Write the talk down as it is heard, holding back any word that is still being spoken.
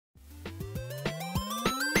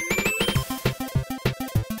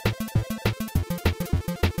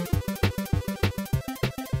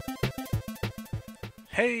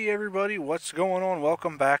Hey everybody, what's going on?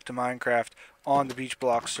 Welcome back to Minecraft on the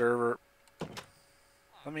BeachBlock server.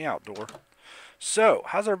 Let me outdoor. So,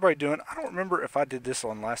 how's everybody doing? I don't remember if I did this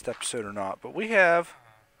on last episode or not, but we have...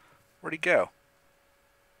 Where'd he go?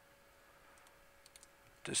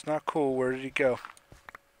 It's not cool. Where did he go?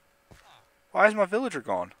 Why is my villager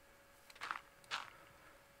gone?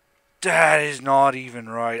 That is not even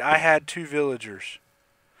right. I had 2 villagers.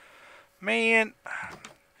 Man...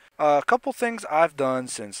 A couple things I've done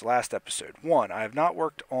since last episode. One, I have not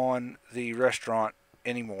worked on the restaurant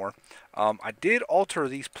anymore. I did alter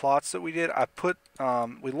these plots that we did.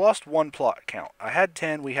 We lost 1 plot count. I had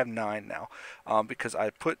 10, we have 9 now. Because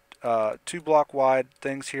I put 2 block wide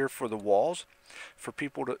things here for the walls for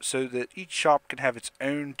people to, so that each shop can have its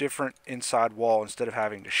own different inside wall instead of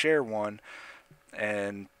having to share one.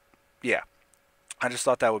 And yeah, I just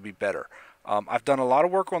thought that would be better. I've done a lot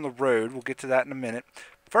of work on the road. We'll get to that in a minute.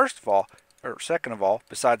 First of all, or second of all,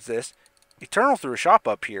 besides this, Eternal threw a shop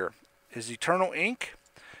up here. Is Eternal ink?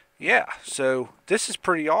 Yeah, so this is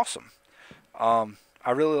pretty awesome. I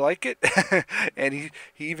really like it, and he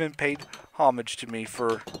even paid homage to me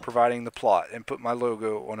for providing the plot and put my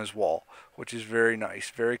logo on his wall, which is very nice,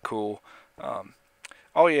 very cool.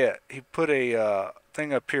 Oh yeah, he put a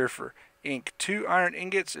thing up here for ink. 2 iron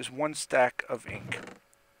ingots is 1 stack of ink.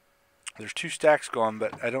 There's 2 stacks gone,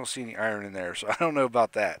 but I don't see any iron in there, so I don't know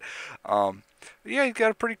about that. Yeah, he's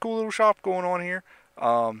got a pretty cool little shop going on here.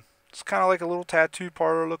 It's kind of like a little tattoo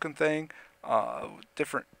parlor looking thing.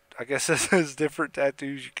 Different, I guess this is different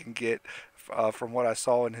tattoos you can get from what I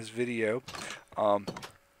saw in his video. Yeah,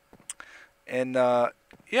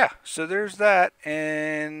 so there's that,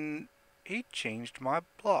 and he changed my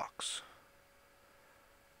blocks.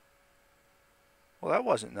 Well, that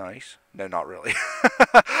wasn't nice. No, not really.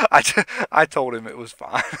 I told him it was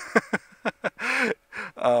fine.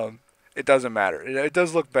 It doesn't matter. It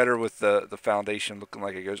does look better with the foundation looking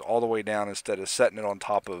like it goes all the way down instead of setting it on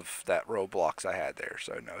top of that row of blocks I had there.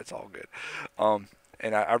 So, no, it's all good.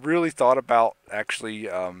 And I really thought about actually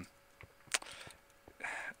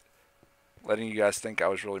letting you guys think I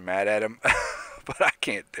was really mad at him. But I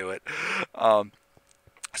can't do it.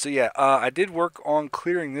 So yeah, I did work on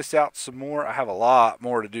clearing this out some more. I have a lot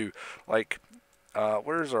more to do. Like,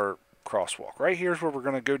 where's our crosswalk? Right here's where we're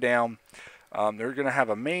going to go down. They're going to have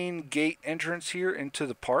a main gate entrance here into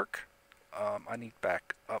the park. I need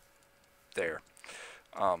back up there.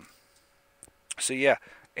 So yeah,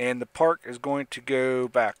 and the park is going to go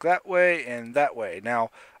back that way and that way. Now,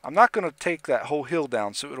 I'm not going to take that whole hill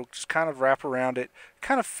down, so it'll just kind of wrap around it,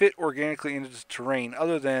 kind of fit organically into the terrain,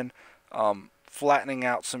 other than flattening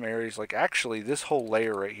out some areas. Like, actually, this whole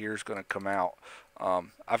layer right here is going to come out.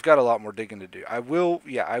 I've got a lot more digging to do. I will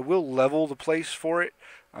level the place for it.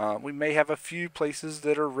 We may have a few places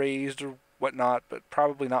that are raised or whatnot, but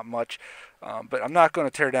probably not much. But I'm not going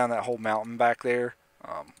to tear down that whole mountain back there.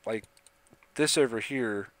 Like, this over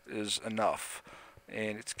here is enough.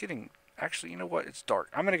 And it's getting, actually, you know what? It's dark.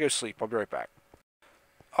 I'm going to go sleep. I'll be right back.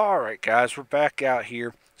 Alright guys, we're back out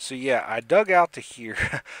here. So yeah, I dug out to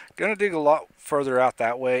here. Gonna dig a lot further out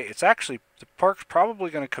that way. It's actually, the park's probably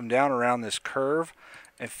gonna come down around this curve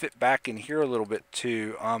and fit back in here a little bit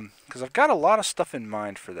too. Because I've got a lot of stuff in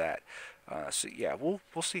mind for that. So yeah, we'll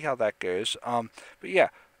see how that goes. But yeah,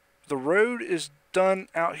 the road is done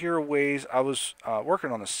out here a ways. I was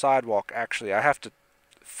working on the sidewalk actually. I have to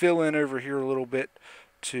fill in over here a little bit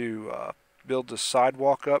to build the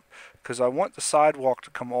sidewalk up, because I want the sidewalk to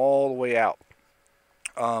come all the way out.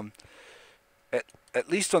 At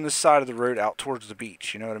least on this side of the road out towards the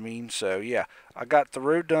beach, you know what I mean? So yeah, I got the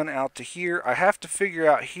road done out to here. I have to figure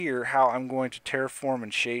out here how I'm going to terraform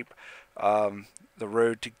and shape the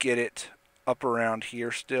road to get it up around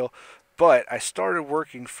here still. But I started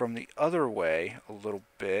working from the other way a little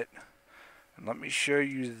bit. And let me show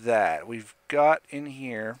you that. We've got in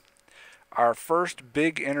here our first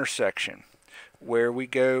big intersection, where we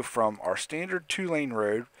go from our standard 2-lane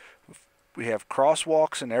road. We have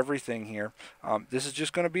crosswalks and everything here. This is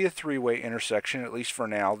just going to be a 3-way intersection, at least for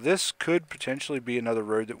now. This could potentially be another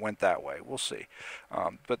road that went that way. We'll see.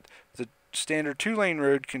 But the standard 2-lane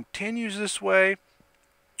road continues this way,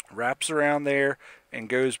 wraps around there, and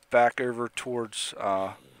goes back over towards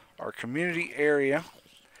our community area.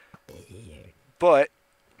 But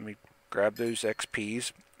let me grab those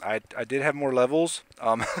XPs. I did have more levels.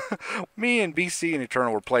 Me and BC and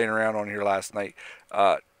Eternal were playing around on here last night.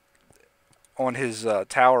 On his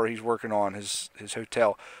tower he's working on, his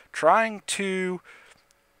hotel, trying to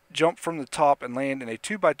jump from the top and land in a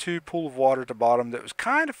 2x2 pool of water at the bottom that was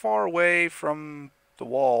kind of far away from the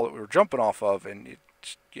wall that we were jumping off of, and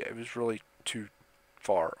it was really too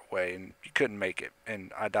far away, and you couldn't make it,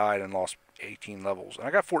 and I died and lost 18 levels, and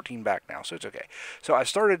I got 14 back now, so it's okay. So I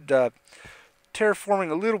started terraforming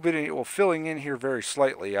a little bit, well, filling in here very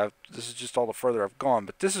slightly. This is just all the further I've gone,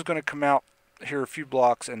 but this is going to come out here a few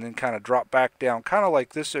blocks and then kind of drop back down, kind of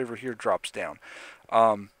like this over here drops down.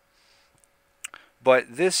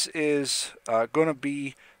 But this is going to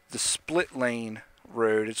be the split lane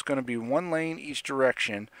road. It's going to be one lane each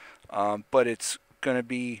direction, but it's going to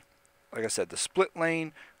be, like I said, the split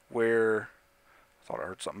lane where, I thought I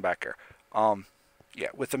heard something back there. Yeah,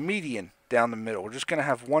 with a median down the middle. We're just going to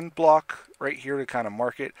have one block right here to kind of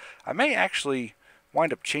mark it. I may actually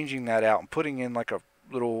wind up changing that out and putting in like a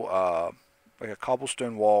little, like a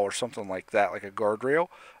cobblestone wall or something like that, like a guardrail.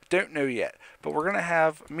 Don't know yet, but we're going to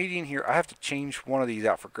have a median here. I have to change one of these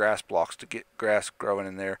out for grass blocks to get grass growing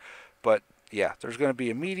in there. But yeah, there's going to be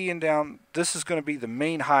a median down. This is going to be the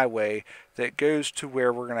main highway that goes to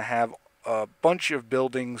where we're going to have a bunch of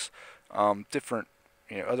buildings, different,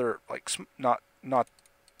 you know, other, like, not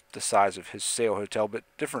the size of his sail hotel, but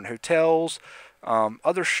different hotels,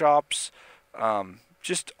 other shops,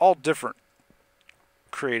 just all different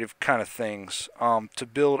creative kind of things to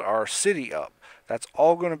build our city up. That's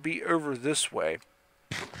all going to be over this way.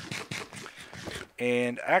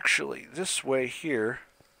 And actually, this way here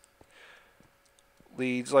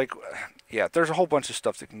leads, like, yeah, there's a whole bunch of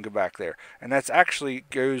stuff that can go back there. And that's actually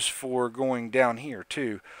goes for going down here,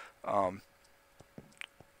 too.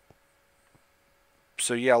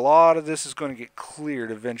 So, yeah, a lot of this is going to get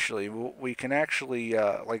cleared eventually. We can actually,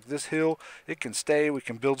 like this hill, it can stay. We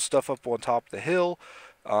can build stuff up on top of the hill.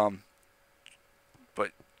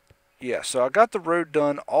 But yeah, so I got the road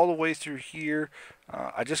done all the way through here.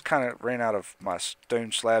 I just kind of ran out of my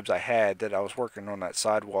stone slabs I had that I was working on that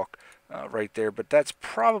sidewalk right there, but that's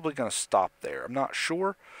probably going to stop there. I'm not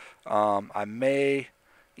sure. I may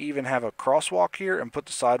even have a crosswalk here and put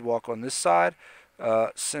the sidewalk on this side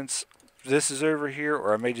since this is over here,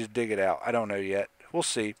 or I may just dig it out. I don't know yet. We'll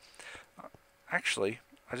see. Actually,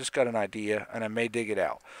 I just got an idea, and I may dig it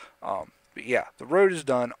out. But yeah, the road is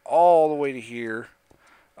done all the way to here,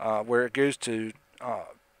 where it goes to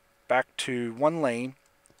back to one lane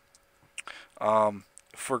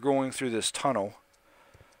for going through this tunnel,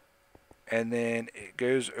 and then it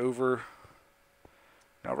goes over.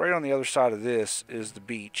 Now, right on the other side of this is the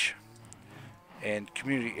beach and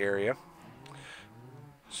community area.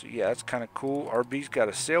 So yeah, that's kind of cool. RB's got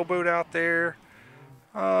a sailboat out there.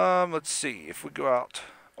 Let's see if we go out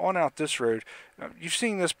this road. You've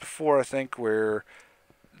seen this before, I think, where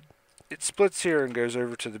it splits here and goes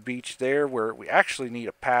over to the beach there, where we actually need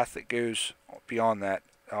a path that goes beyond that.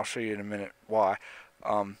 I'll show you in a minute why.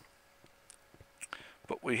 But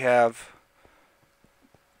we have,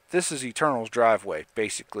 this is Eternal's driveway,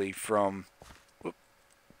 basically, from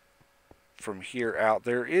here out.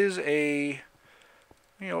 There is a,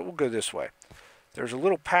 you know, we'll go this way. There's a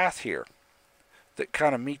little path here that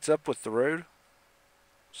kind of meets up with the road.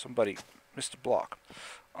 Somebody missed a block.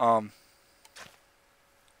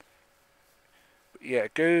 Yeah,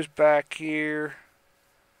 it goes back here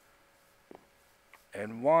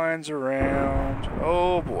and winds around.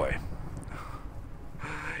 Oh boy.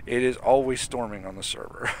 It is always storming on the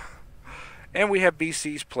server. And we have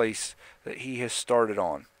BC's place that he has started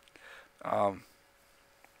on.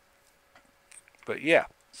 But yeah,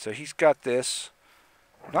 so he's got this.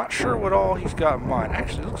 Not sure what all he's got in mind.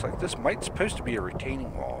 Actually, it looks like this might supposed to be a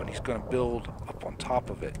retaining wall, and he's going to build up on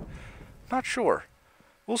top of it. Not sure.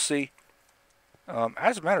 We'll see.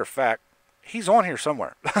 As a matter of fact, he's on here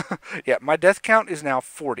somewhere. Yeah, my death count is now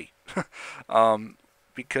 40.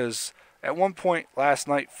 Because at one point last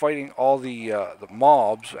night, fighting all the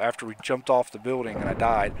mobs after we jumped off the building and I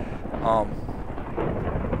died.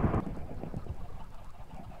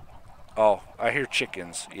 Oh, I hear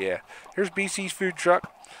chickens. Yeah. Here's BC's food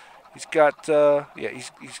truck. He's got, yeah,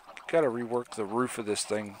 he's got to rework the roof of this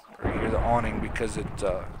thing right here, the awning, because it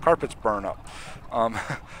carpets burn up.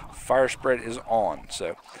 Fire spread is on.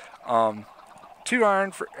 So, 2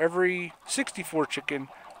 iron for every 64 chicken,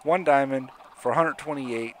 1 diamond for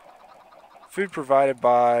 128. Food provided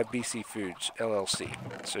by BC Foods LLC.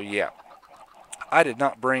 So yeah. I did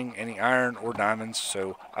not bring any iron or diamonds,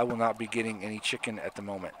 so I will not be getting any chicken at the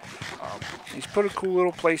moment. He's put a cool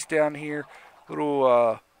little place down here,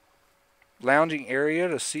 little lounging area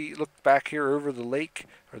to see, look back here over the lake,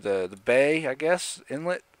 or the bay, I guess,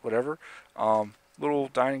 inlet, whatever. Little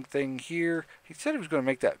dining thing here. He said he was going to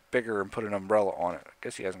make that bigger and put an umbrella on it. I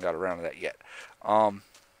guess he hasn't got around to that yet.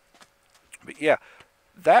 But yeah,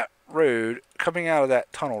 that road coming out of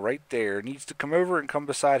that tunnel right there needs to come over and come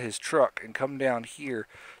beside his truck and come down here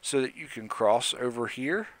so that you can cross over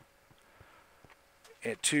here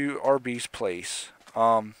to RB's place.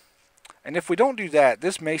 And if we don't do that,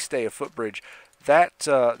 this may stay a footbridge. That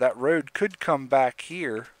that road could come back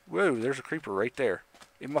here. Whoa, there's a creeper right there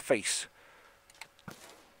in my face.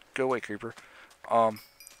 Go away, creeper.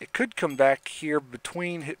 It could come back here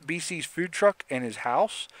between BC's food truck and his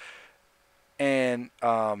house, and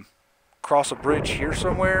cross a bridge here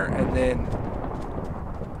somewhere, and then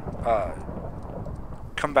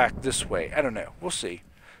come back this way. I don't know. We'll see.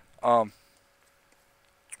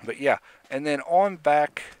 But yeah, and then on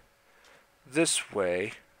back this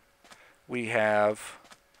way, we have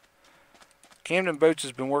Camden Boats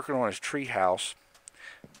has been working on his tree house,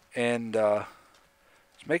 and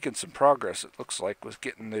he's making some progress, it looks like, with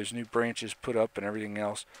getting those new branches put up and everything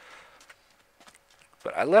else.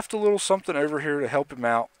 But I left a little something over here to help him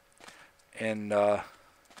out, and I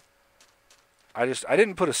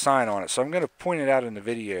didn't put a sign on it, so I'm going to point it out in the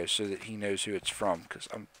video so that he knows who it's from, because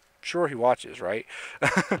I'm sure he watches, right?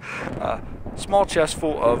 Small chest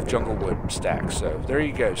full of jungle wood stacks. So there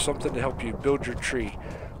you go, something to help you build your tree.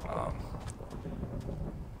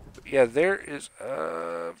 Yeah, there is.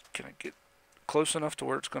 Can I get close enough to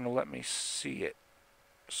where it's going to let me see it?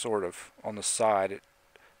 Sort of on the side.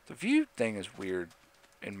 The view thing is weird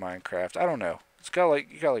in Minecraft. I don't know. It's got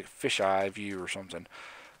like you got like a fisheye view or something.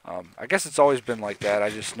 I guess it's always been like that. I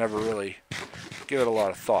just never really give it a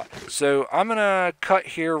lot of thought. So I'm going to cut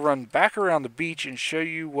here, run back around the beach, and show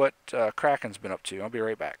you what Kraken's been up to. I'll be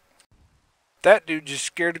right back. That dude just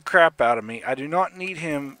scared the crap out of me. I do not need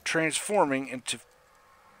him transforming into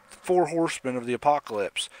 4 horsemen of the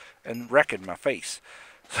apocalypse and wrecking my face.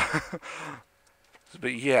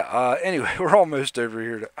 But yeah, anyway, we're almost over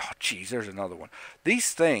here. Oh, geez, there's another one.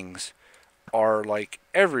 These things are like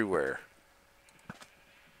everywhere.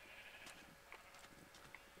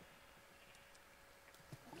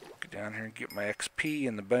 Down here and get my XP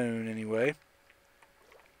and the bone anyway.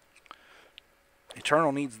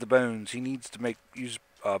 Eternal needs the bones. He needs to use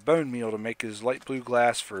bone meal to make his light blue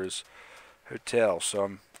glass for his hotel. So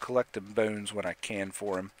I'm collecting bones when I can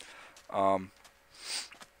for him.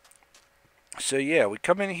 So yeah, we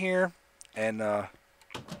come in here and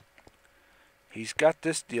he's got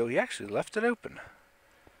this deal. He actually left it open.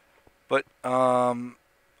 But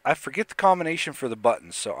I forget the combination for the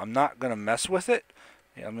buttons, so I'm not going to mess with it.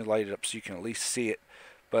 Yeah, let me light it up so you can at least see it.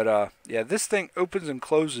 But yeah, this thing opens and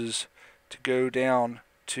closes to go down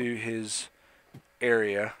to his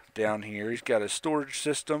area down here. He's got a storage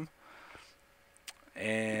system,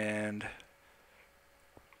 and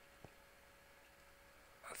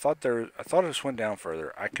I thought it just went down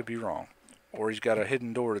further. I could be wrong. Or he's got a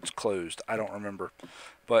hidden door that's closed. I don't remember.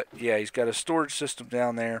 But yeah, he's got a storage system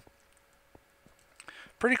down there.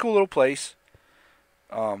 Pretty cool little place.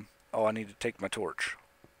 Oh, I need to take my torch.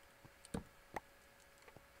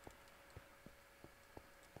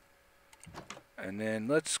 And then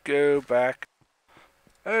let's go back.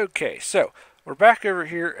 Okay, so we're back over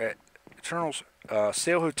here at Eternal's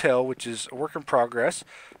Sail Hotel, which is a work in progress.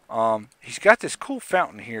 He's got this cool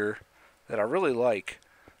fountain here that I really like.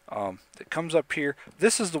 That comes up here.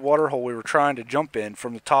 This is the water hole we were trying to jump in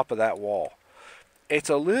from the top of that wall. It's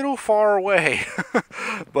a little far away,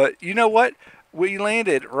 but you know what? We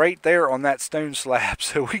landed right there on that stone slab,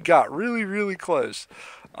 so we got really, really close.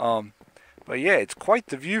 But yeah, it's quite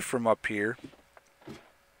the view from up here.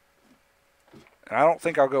 And I don't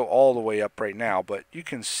think I'll go all the way up right now, but you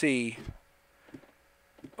can see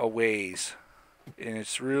a ways, and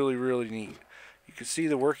it's really, really neat. You can see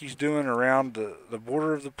the work he's doing around the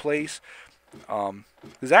border of the place.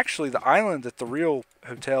 Because actually the island that the real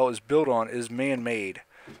hotel is built on is man-made,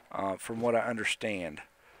 from what I understand.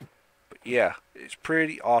 But yeah, it's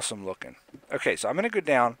pretty awesome looking. Okay, so I'm going to go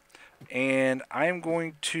down, and I am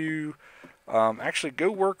going to actually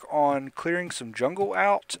go work on clearing some jungle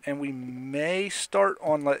out, and we may start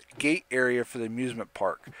on the gate area for the amusement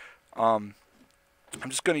park. I'm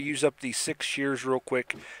just going to use up these 6 shears real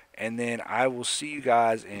quick, and then I will see you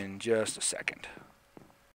guys in just a second.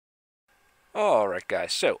 Alright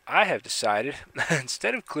guys, so I have decided,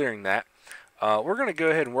 instead of clearing that, we're going to go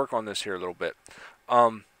ahead and work on this here a little bit.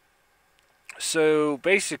 So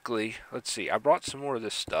basically, let's see, I brought some more of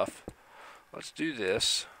this stuff. Let's do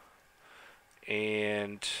this.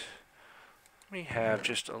 And let me have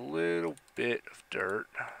just a little bit of dirt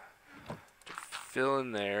to fill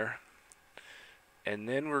in there. And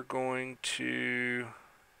then we're going to,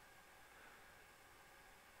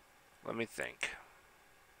 let me think.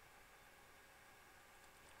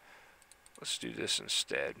 Let's do this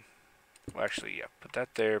instead. Well, actually, yeah, put that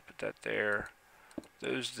there,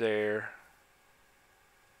 those there.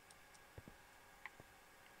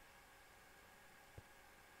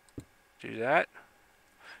 Do that.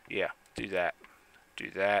 Yeah, do that. Do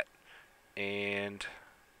that. And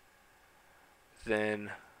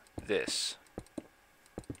then this.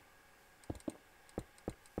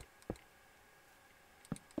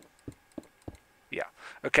 Yeah.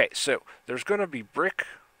 Okay, so there's going to be brick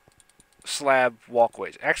slab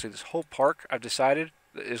walkways. Actually, this whole park, I've decided,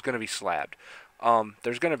 is going to be slabbed.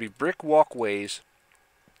 There's going to be brick walkways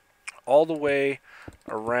all the way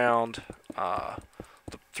around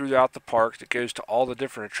throughout the park that goes to all the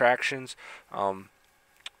different attractions.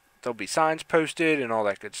 There'll be signs posted and all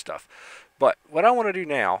that good stuff. But what I want to do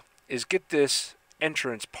now is get this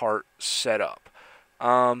entrance part set up.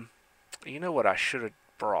 You know what I should have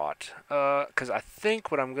brought? Because I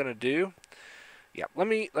think what I'm going to do... Yeah, let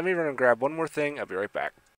me run and grab one more thing. I'll be right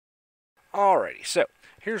back. Alrighty, so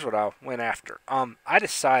here's what I went after. I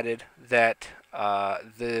decided that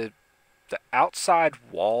the outside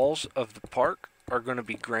walls of the park are going to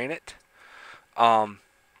be granite. I'm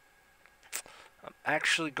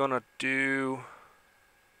actually going to do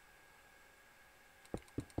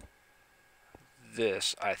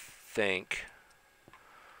this, I think.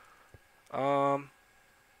 Well,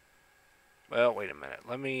 wait a minute.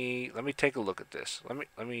 Let me take a look at this.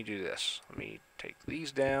 Let me do this. Let me take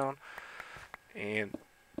these down and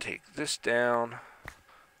take this down.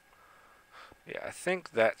 Yeah, I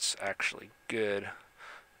think that's actually good.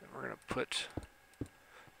 And we're gonna put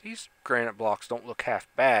these granite blocks. Don't look half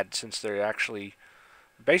bad since they're actually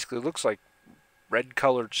basically looks like red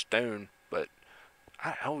colored stone. But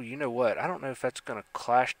oh, you know what? I don't know if that's gonna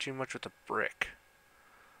clash too much with the brick.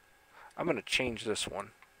 I'm gonna change this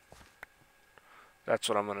one. That's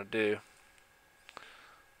what I'm going to do.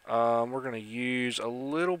 We're going to use a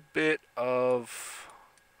little bit of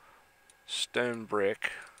stone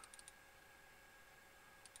brick.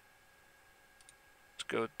 Let's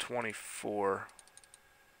go 24.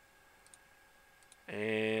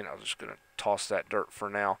 And I'm just going to toss that dirt for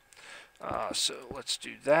now. So let's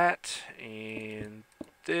do that. And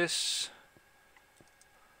this.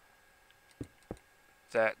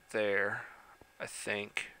 That there, I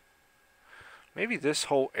think. Maybe this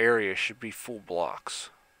whole area should be full blocks.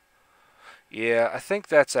 Yeah, I think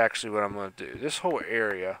that's actually what I'm going to do. This whole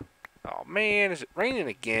area. Oh man, is it raining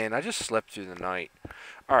again? I just slept through the night.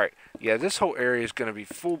 Alright, yeah, this whole area is going to be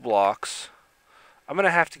full blocks. I'm going to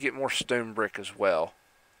have to get more stone brick as well.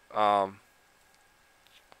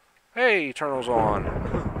 Hey, Eternal's on.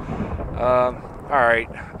 Alright,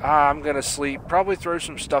 I'm going to sleep. Probably throw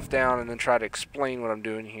some stuff down and then try to explain what I'm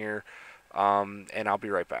doing here. And I'll be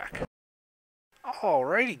right back.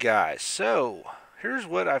 Alrighty guys, so here's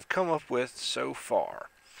what I've come up with so far.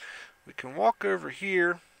 We can walk over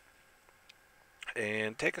here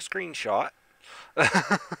and take a screenshot.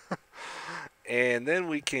 And then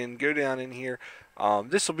we can go down in here.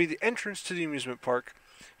 This will be the entrance to the amusement park.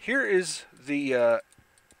 Here is the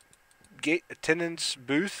gate attendance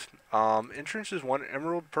booth. Entrance is 1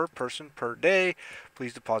 emerald per person per day.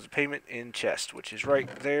 Please deposit payment in chest, which is right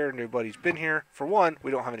there. Nobody's been here. For one, we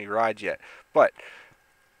don't have any rides yet. But,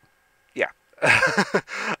 yeah.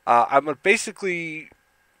 I'm going to basically...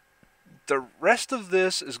 The rest of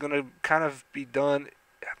this is going to kind of be done.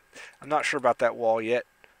 I'm not sure about that wall yet.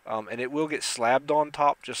 And it will get slabbed on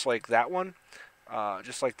top just like that one.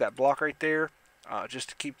 Just like that block right there. Just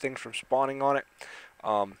to keep things from spawning on it.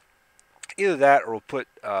 Either that or we'll put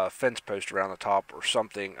a fence post around the top or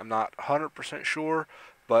something. I'm not 100% sure,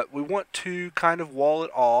 but we want to kind of wall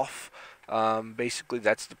it off. Basically,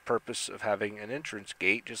 that's the purpose of having an entrance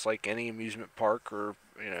gate, just like any amusement park or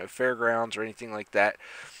fairgrounds or anything like that.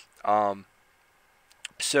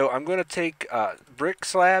 So I'm going to take brick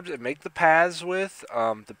slabs and make the paths with.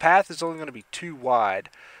 The path is only going to be 2 wide.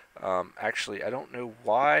 Actually, I don't know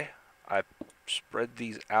why I spread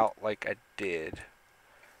these out like I did.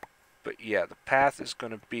 But yeah, the path is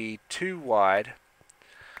going to be 2 wide.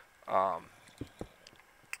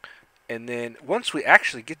 And then once we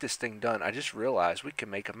actually get this thing done, I just realized we can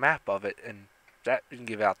make a map of it, and that we can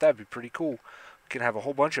give out. That'd be pretty cool. We can have a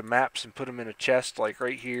whole bunch of maps and put them in a chest, like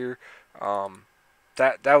right here.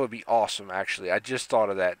 That would be awesome. Actually, I just thought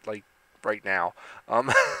of that, like right now.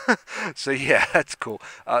 So yeah, that's cool.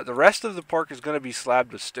 The rest of the park is going to be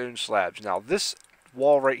slabbed with stone slabs. Now this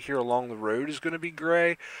wall right here along the road is going to be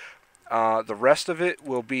gray. The rest of it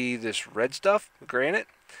will be this red stuff, granite,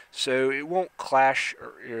 so it won't clash,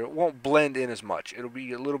 or it won't blend in as much. It'll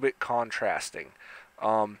be a little bit contrasting.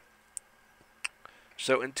 So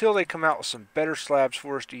until they come out with some better slabs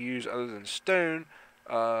for us to use other than stone,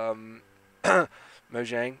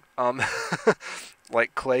 Mojang,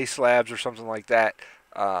 like clay slabs or something like that,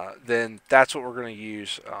 then that's what we're going to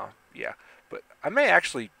use. Yeah, But I may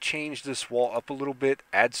actually change this wall up a little bit,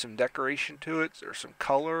 add some decoration to it, or some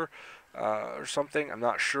color, or something. I'm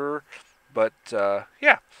not sure. But,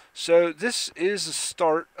 yeah. So this is the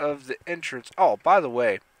start of the entrance. Oh, by the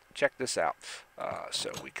way, check this out.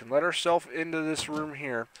 So we can let ourselves into this room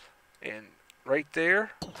here. And right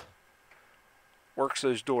there works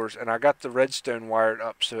those doors. And I got the redstone wired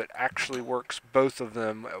up so it actually works both of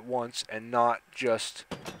them at once and not just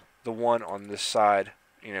the one on this side,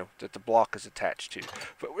 you know, that the block is attached to.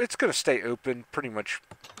 But it's going to stay open pretty much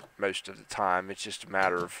most of the time. It's just a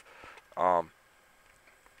matter of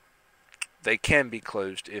they can be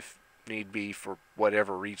closed if need be for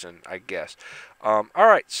whatever reason, I guess.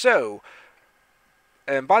 Alright, so,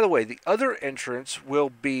 and by the way, the other entrance will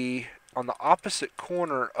be on the opposite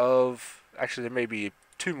corner of, actually there may be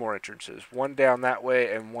two more entrances, one down that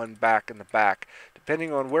way and one back in the back,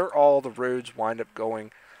 depending on where all the roads wind up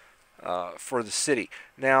going for the city.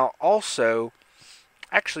 Now, also,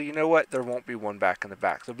 actually, you know what? There won't be one back in the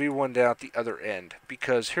back. There'll be one down at the other end,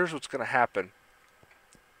 because here's what's going to happen.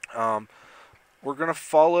 We're going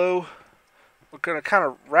to kind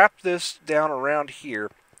of wrap this down around here.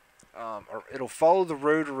 Or it'll follow the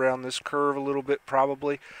road around this curve a little bit,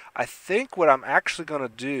 probably. I think what I'm actually going to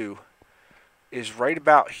do is right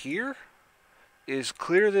about here is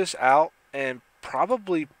clear this out and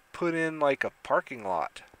probably put in like a parking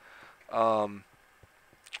lot.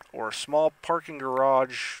 Or a small parking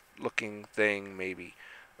garage looking thing, maybe.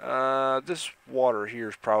 This water here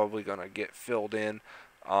is probably going to get filled in.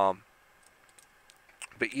 But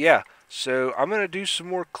yeah, so I'm going to do some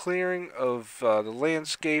more clearing of the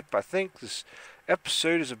landscape. I think this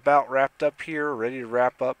episode is about wrapped up here, ready to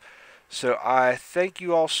wrap up. So I thank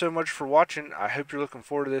you all so much for watching. I hope you're looking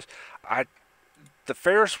forward to this. The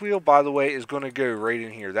Ferris wheel, by the way, is going to go right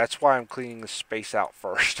in here. That's why I'm cleaning this space out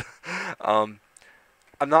first. I'm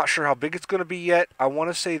not sure how big it's going to be yet. I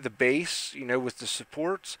want to say the base, you know, with the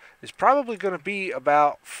supports, is probably going to be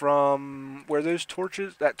about from where those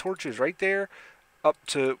torches, that torch is right there, up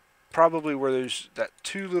to probably where that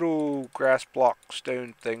two little grass block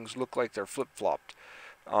stone things look like they're flip-flopped.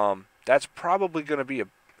 That's probably going to be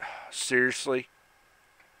seriously,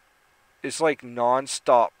 it's like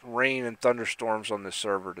non-stop rain and thunderstorms on this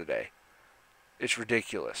server today. It's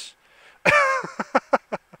ridiculous.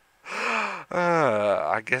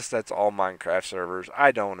 I guess that's all Minecraft servers.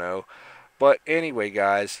 I don't know. But anyway,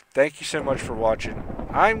 guys, thank you so much for watching.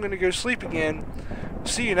 I'm going to go sleep again.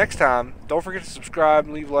 See you next time. Don't forget to subscribe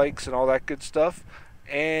and leave likes and all that good stuff.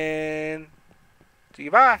 And see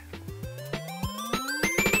you. Bye.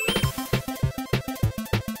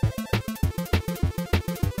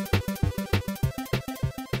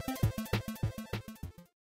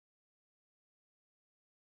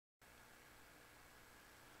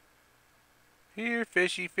 Here,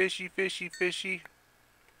 fishy, fishy, fishy, fishy.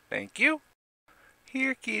 Thank you.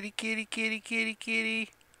 Here, kitty, kitty, kitty, kitty, kitty.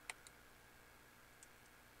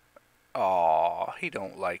 Aw, he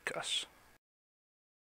don't like us.